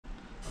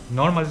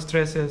normal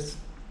stresses,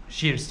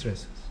 shear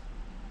stresses.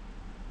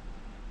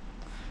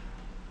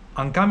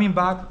 And coming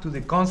back to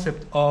the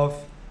concept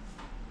of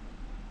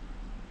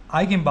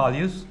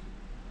eigenvalues,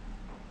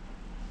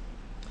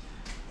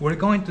 we're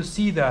going to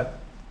see that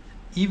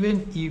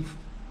even if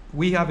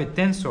we have a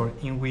tensor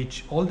in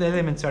which all the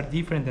elements are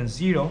different than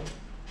 0,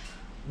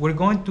 we're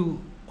going to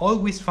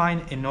always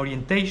find an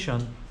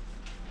orientation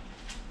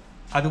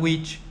at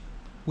which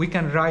we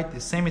can write the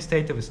same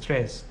state of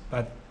stress,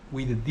 but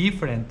with a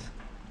different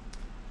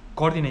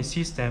coordinate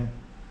system,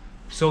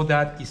 so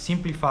that it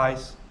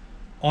simplifies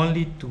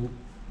only to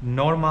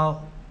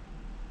normal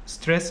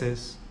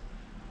stresses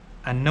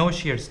and no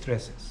shear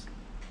stresses.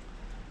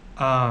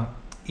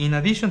 In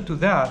addition to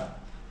that,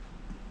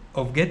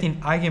 of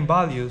getting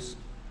eigenvalues,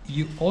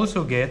 you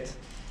also get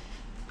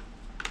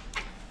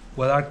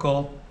what are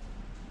called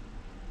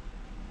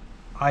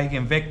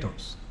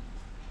eigenvectors.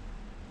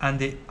 And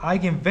the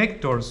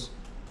eigenvectors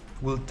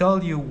will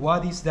tell you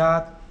what is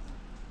that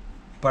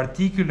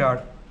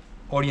particular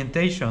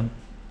orientation.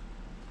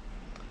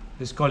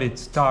 Let's call it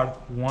star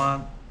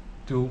 1,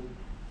 2,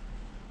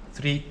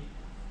 3.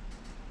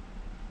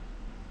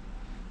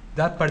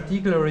 That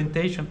particular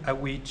orientation at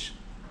which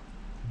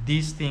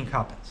this thing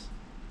happens.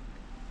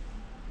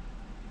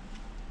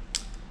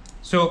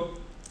 So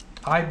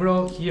I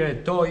brought here a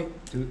toy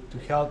to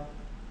help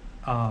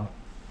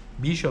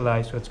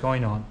visualize what's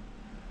going on.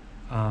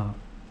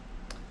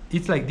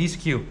 It's like this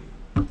cube.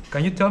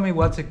 Can you tell me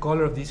what's the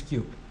color of this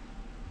cube?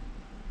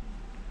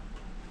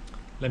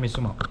 Let me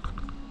zoom up.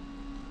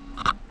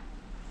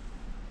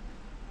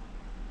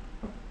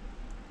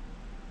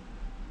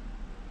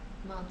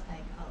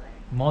 Multicolor.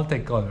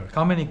 Multicolor.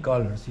 How many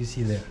colors you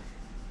see there?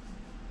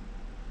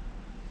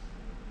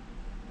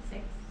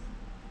 6.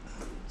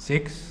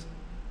 6.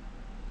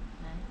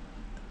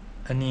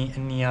 9.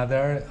 Any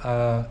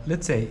other?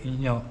 Let's say,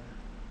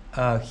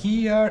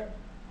 here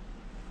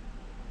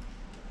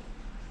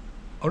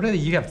already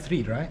you have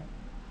 3, right?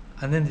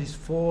 And then there's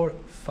 4,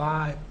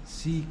 5,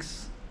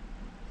 6.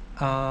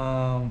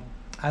 I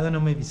don't know,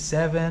 maybe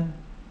 7,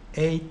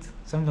 8,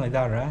 something like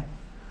that, right?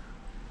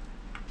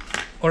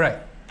 All right.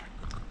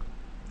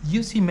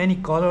 You see many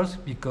colors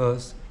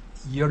because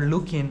you're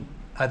looking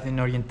at an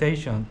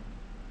orientation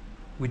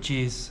which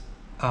is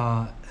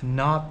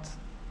not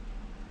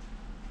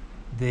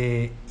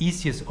the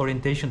easiest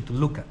orientation to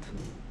look at.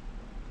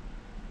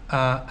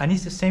 And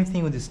it's the same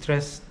thing with the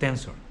stress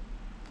tensor.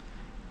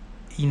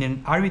 In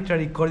an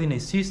arbitrary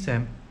coordinate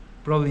system,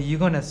 probably you're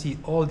going to see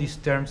all these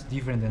terms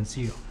different than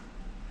 0.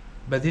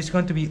 But there's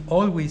going to be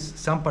always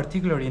some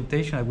particular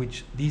orientation at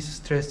which this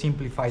stress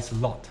simplifies a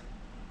lot.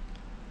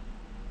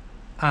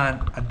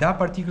 And at that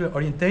particular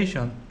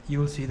orientation, you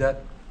will see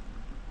that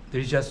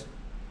there is just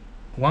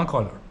one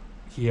color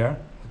here.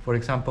 For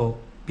example,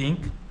 pink,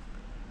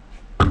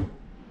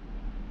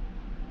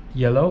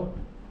 yellow,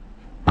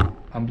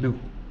 and blue.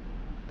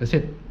 That's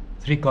it,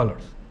 3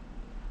 colors.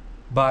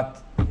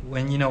 But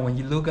when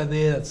you look at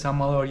it at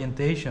some other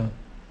orientation,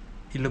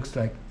 it looks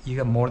like you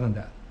have more than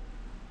that.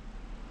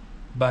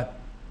 But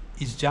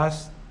it's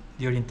just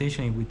the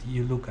orientation in which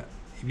you look at.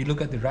 If you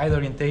look at the right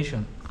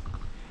orientation,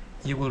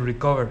 you will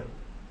recover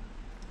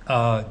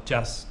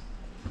just,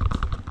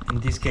 in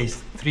this case,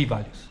 3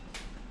 values.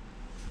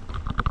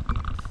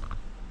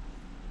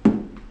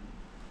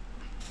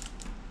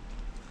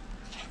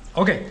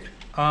 Okay.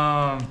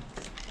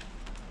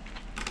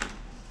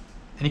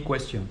 Any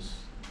questions?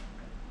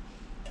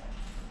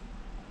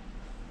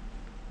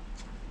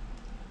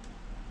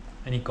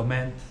 Any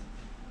comment?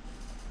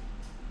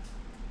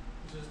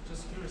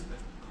 Just curious then.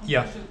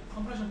 Yeah.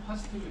 Compression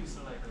positive is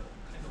like a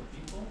kind of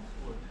default,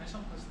 or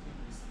tension positive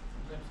is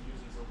sometimes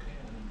used is okay,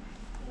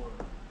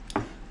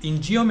 or in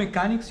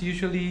geomechanics,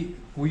 usually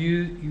we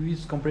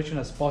use compression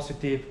as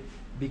positive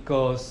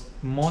because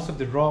most of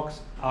the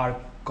rocks are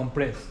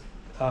compressed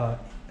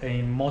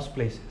in most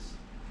places.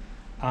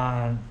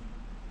 And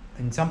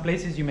in some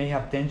places you may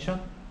have tension,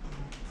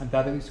 and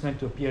that is going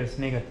to appear as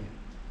negative.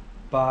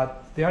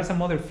 But there are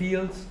some other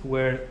fields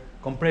where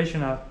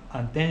compression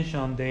and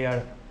tension, they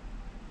are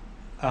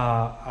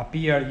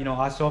appear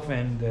as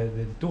often,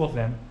 the two of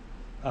them.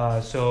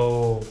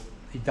 So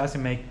it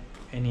doesn't make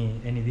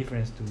any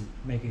difference to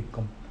make it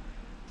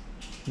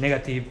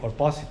negative or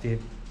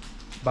positive.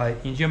 But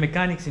in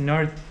geomechanics, in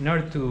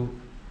order to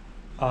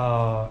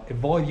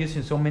avoid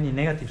using so many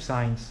negative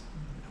signs,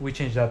 we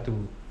change that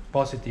to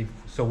positive,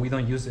 so we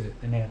don't use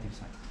the negative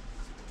sign.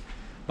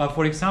 But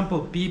for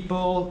example,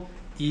 people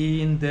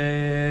in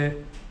the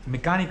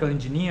mechanical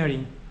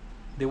engineering,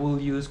 they will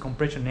use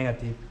compression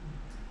negative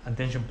and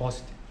tension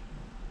positive.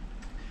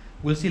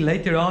 We'll see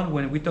later on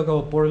when we talk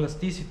about pore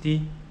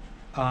elasticity,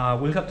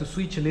 we'll have to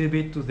switch a little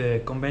bit to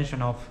the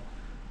convention of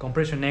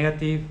compression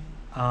negative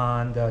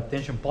and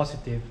tension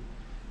positive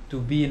to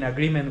be in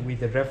agreement with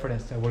the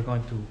reference that we're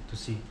going to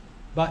see.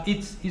 But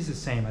it's the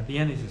same, at the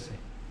end it's the same.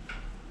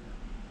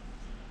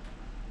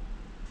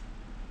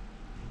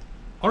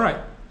 All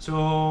right,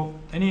 so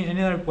any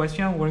other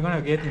question? We're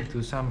gonna get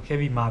into some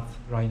heavy math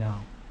right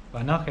now.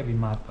 Well, not heavy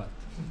math, but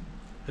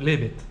a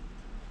little bit.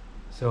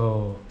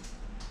 So,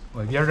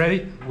 well, if you're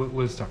ready,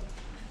 we'll start.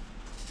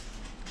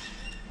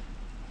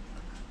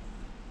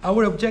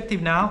 Our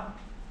objective now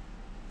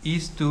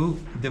is to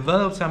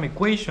develop some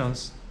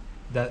equations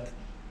that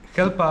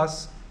help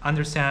us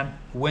understand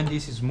when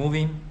this is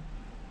moving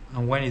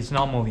and when it's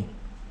not moving.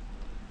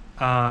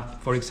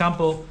 For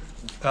example,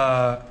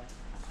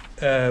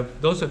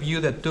 those of you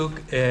that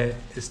took a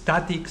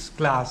statics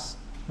class,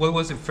 what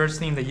was the first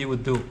thing that you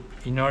would do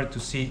in order to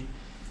see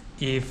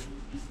if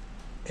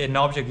an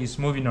object is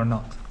moving or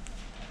not?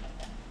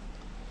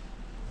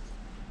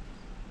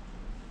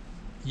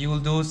 You will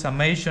do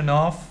summation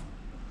of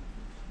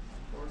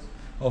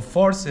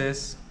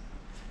forces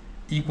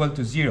equal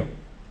to 0,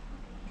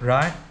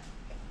 right?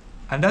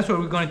 And that's what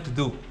we're going to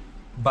do,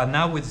 but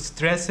now with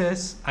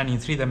stresses and in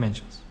 3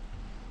 dimensions.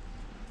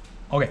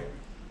 Okay,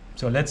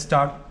 so let's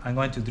start. I'm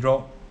going to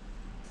draw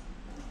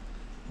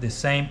the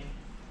same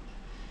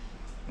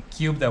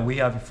cube that we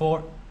had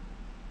before.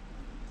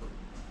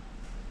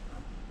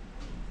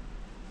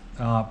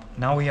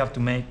 Now we have to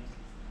make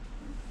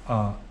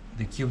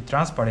the cube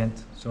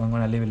transparent, so I'm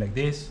going to leave it like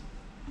this.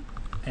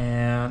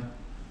 And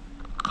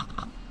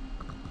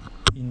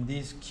in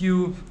this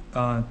cube,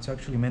 it's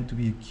actually meant to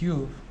be a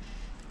cube.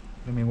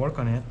 Let me work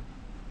on it.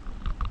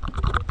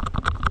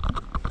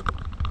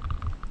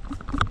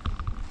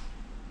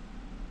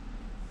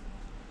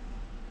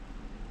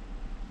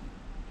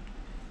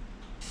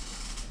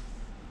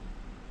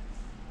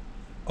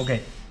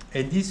 Okay,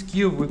 in this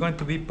cube, we're going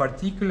to be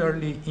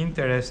particularly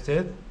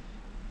interested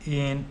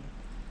in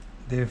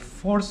the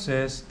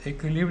forces,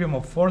 equilibrium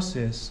of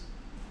forces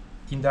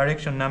in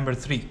direction number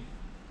 3.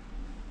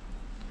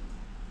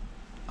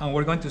 And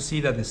we're going to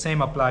see that the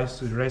same applies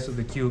to the rest of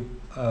the cube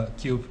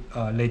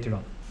later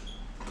on.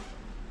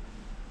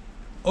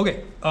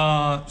 Okay,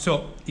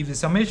 so if the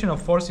summation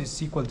of forces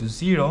is equal to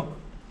 0,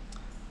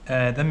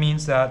 that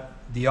means that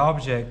the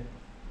object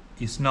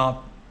is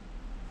not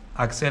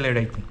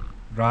accelerating,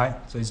 right?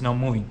 So it's not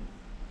moving.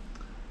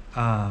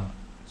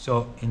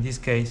 So in this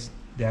case,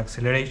 the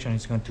acceleration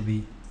is going to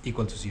be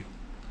equal to 0.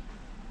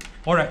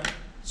 All right,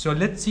 so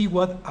let's see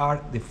what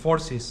are the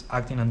forces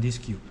acting on this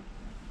cube.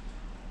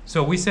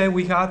 So we said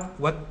we had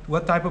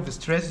what type of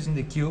stress is in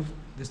the cube.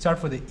 Let's start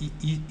for the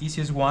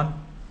easiest one.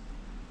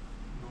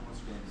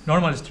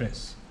 Normal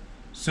stress.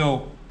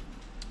 So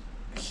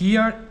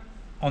here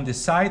on the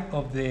side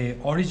of the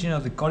origin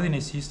of the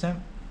coordinate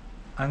system,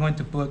 I'm going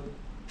to put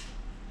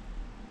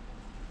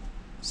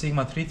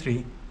sigma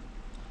 3,3,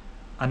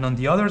 and on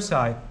the other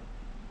side,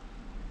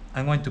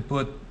 I'm going to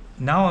put,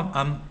 now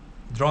I'm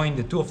drawing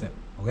the 2 of them,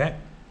 okay?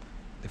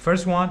 The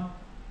first one,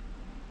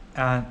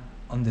 and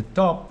on the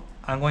top,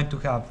 I'm going to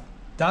have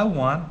that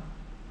one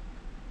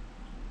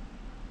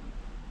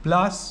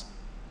plus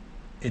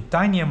a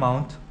tiny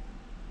amount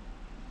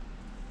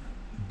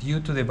due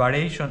to the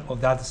variation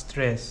of that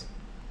stress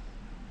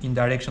in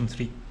direction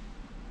 3.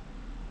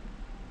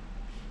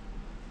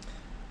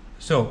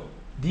 So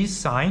this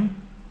sign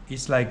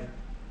is like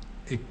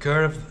a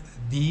curve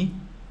D,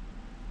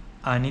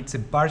 and it's a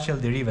partial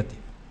derivative,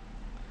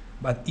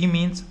 but it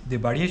means the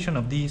variation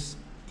of this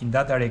in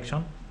that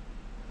direction,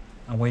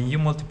 and when you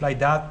multiply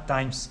that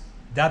times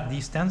that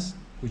distance,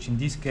 which in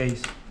this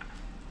case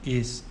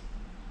is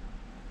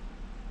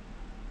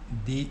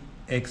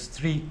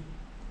dx3,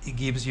 it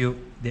gives you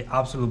the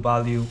absolute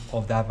value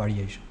of that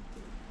variation.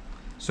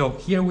 So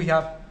here we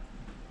have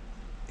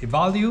a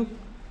value,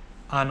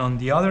 and on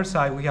the other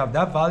side we have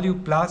that value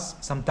plus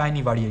some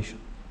tiny variation.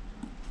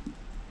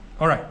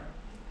 All right.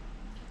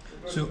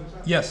 So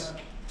yes.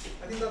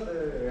 I think that the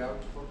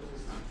autofocus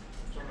is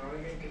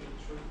turning again. Can you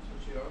switch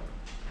it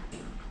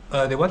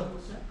on? The what?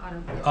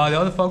 Autofocus. The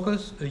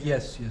autofocus?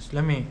 Yes.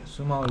 Let me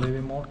zoom out a little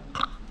bit more,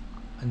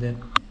 and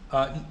then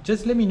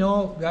just let me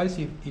know, guys,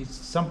 if at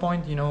some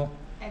point you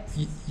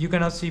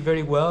cannot see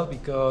very well,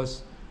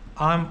 because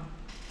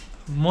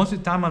most of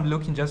the time I'm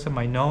looking just at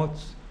my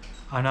notes,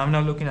 and I'm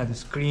not looking at the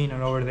screen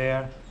or over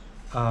there,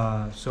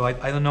 so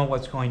I don't know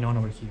what's going on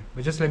over here.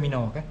 But just let me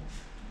know, okay?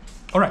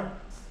 All right.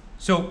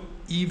 So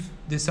if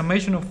the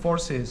summation of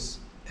forces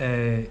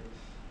in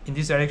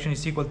this direction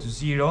is equal to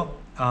 0,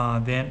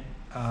 then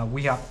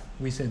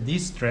we said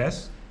this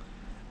stress,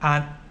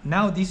 and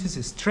now this is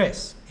a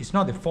stress. It's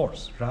not a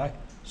force, right?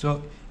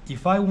 So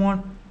if I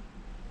want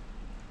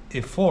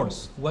a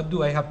force, what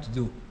do I have to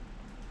do?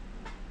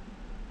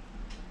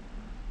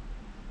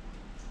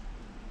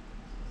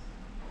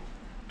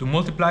 To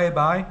multiply it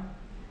by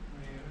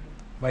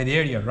the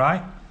area,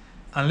 right?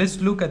 And let's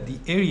look at the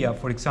area,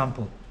 for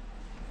example.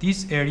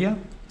 This area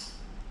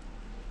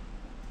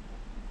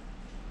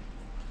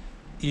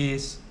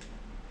is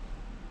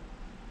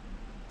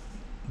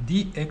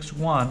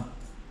dx1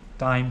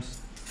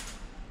 times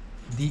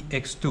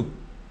dx2.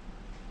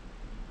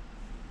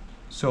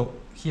 So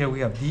here we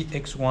have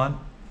dx1,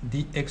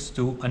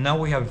 dx2, and now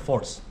we have a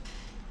force.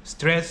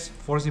 Stress,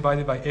 force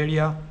divided by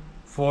area,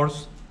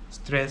 force,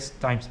 stress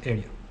times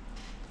area.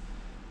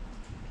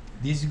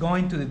 This is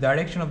going to the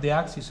direction of the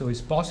axis, so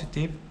it's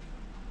positive.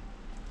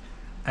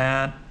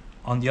 And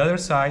on the other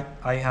side,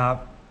 I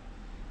have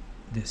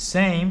the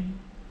same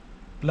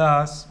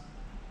plus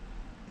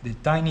the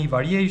tiny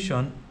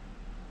variation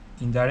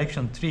in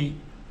direction 3,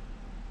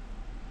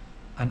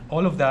 and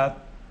all of that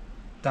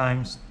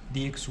times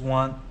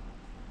dx1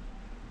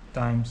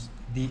 times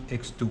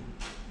dx2.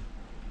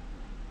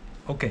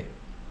 Okay.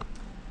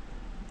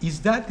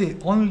 Is that the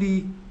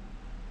only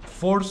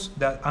force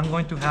that I'm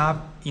going to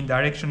have in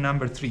direction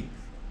number 3?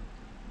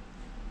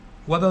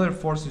 What other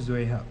forces do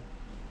I have?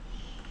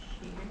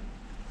 Here.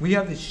 We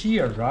have the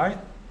shear, right?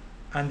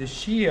 And the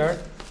shear,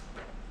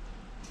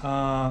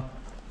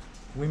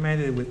 we made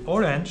it with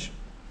orange.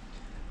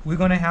 We're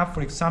going to have,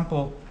 for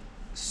example,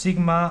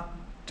 sigma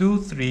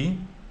 2, 3,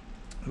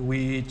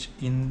 which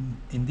in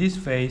this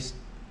phase,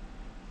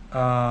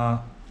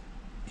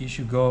 it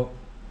should go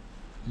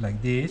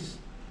like this.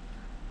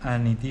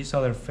 And in this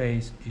other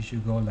phase, it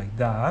should go like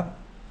that.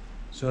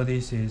 So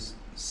this is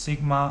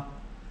sigma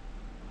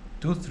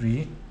 2,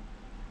 3.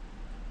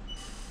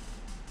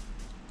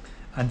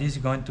 And this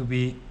is going to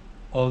be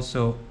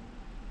also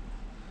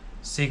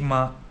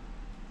sigma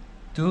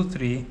 2,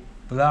 3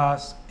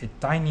 plus a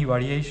tiny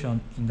variation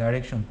in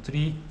direction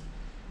 3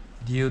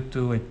 due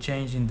to a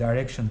change in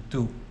direction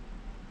 2.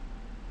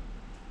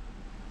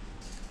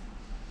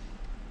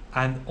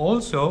 And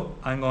also,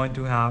 I'm going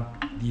to have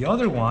the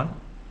other one,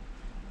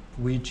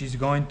 which is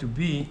going to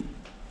be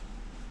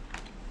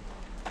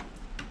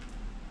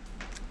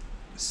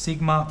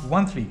sigma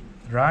 1, 3,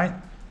 right?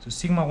 So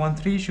sigma 1,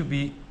 3 should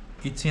be,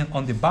 it's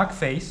on the back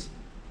face,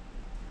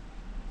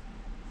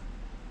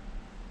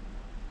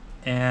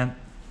 and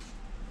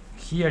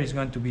here is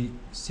going to be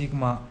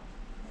sigma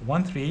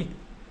 1, 3,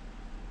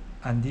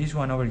 and this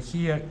one over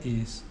here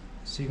is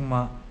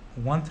sigma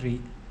 1,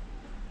 3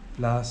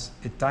 plus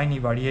a tiny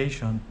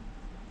variation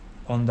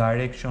on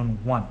direction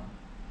 1.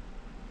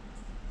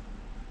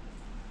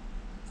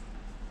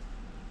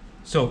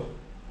 So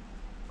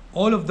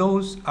all of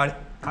those are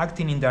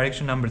acting in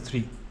direction number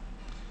 3,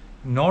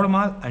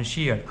 normal and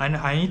shear, and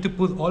I need to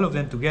put all of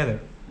them together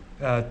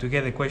to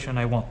get the equation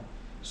I want.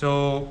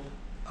 So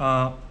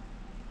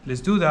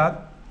let's do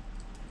that.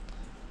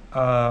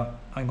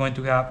 I'm going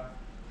to have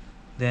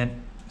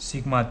then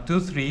sigma 2,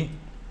 3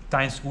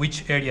 times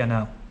which area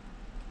now?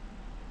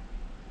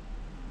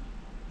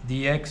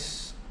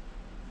 dx1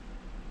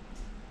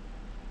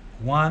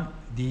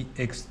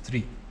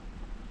 dx3,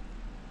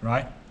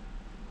 right?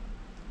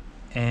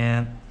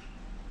 And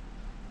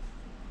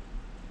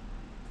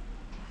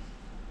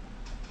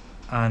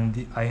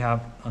I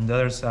have on the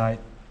other side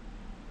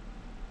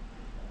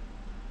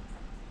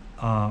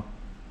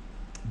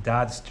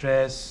that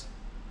stress,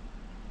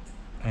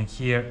 and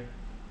here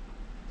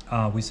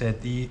we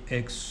said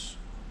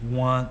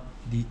dx1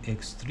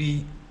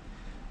 dx3,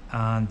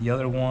 and the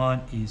other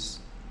one is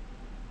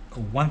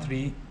 1,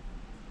 3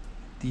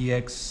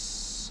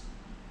 dx1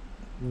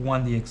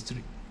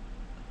 dx3.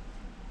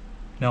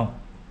 No.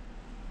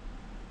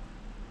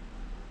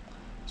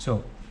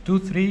 So 2,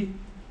 3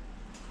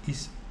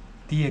 is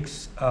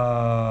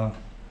dx2,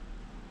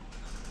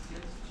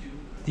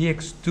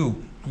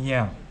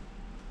 yeah.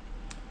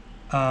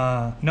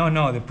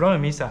 No, the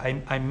problem is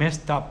I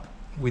messed up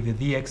with the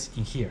dx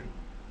in here.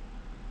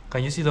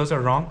 Can you see those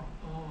are wrong?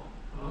 Oh,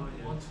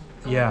 yeah. 1,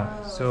 2.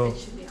 Yeah, Oh, so it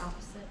should be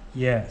opposite.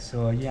 yeah,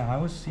 so yeah, I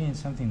was seeing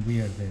something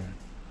weird there.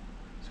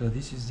 So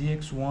this is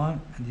dx1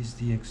 and this is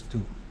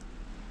dx2.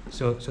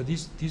 So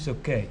this is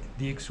okay.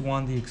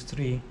 dx1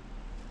 dx3,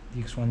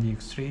 dx1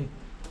 dx3,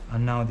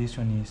 and now this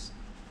one is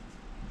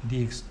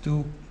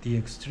dx2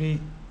 dx3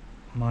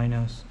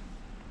 minus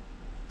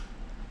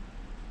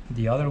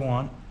the other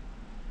one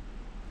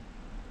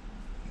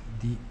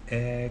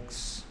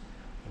dx1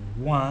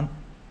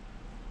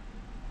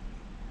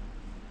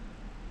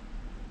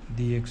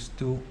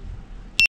 dx2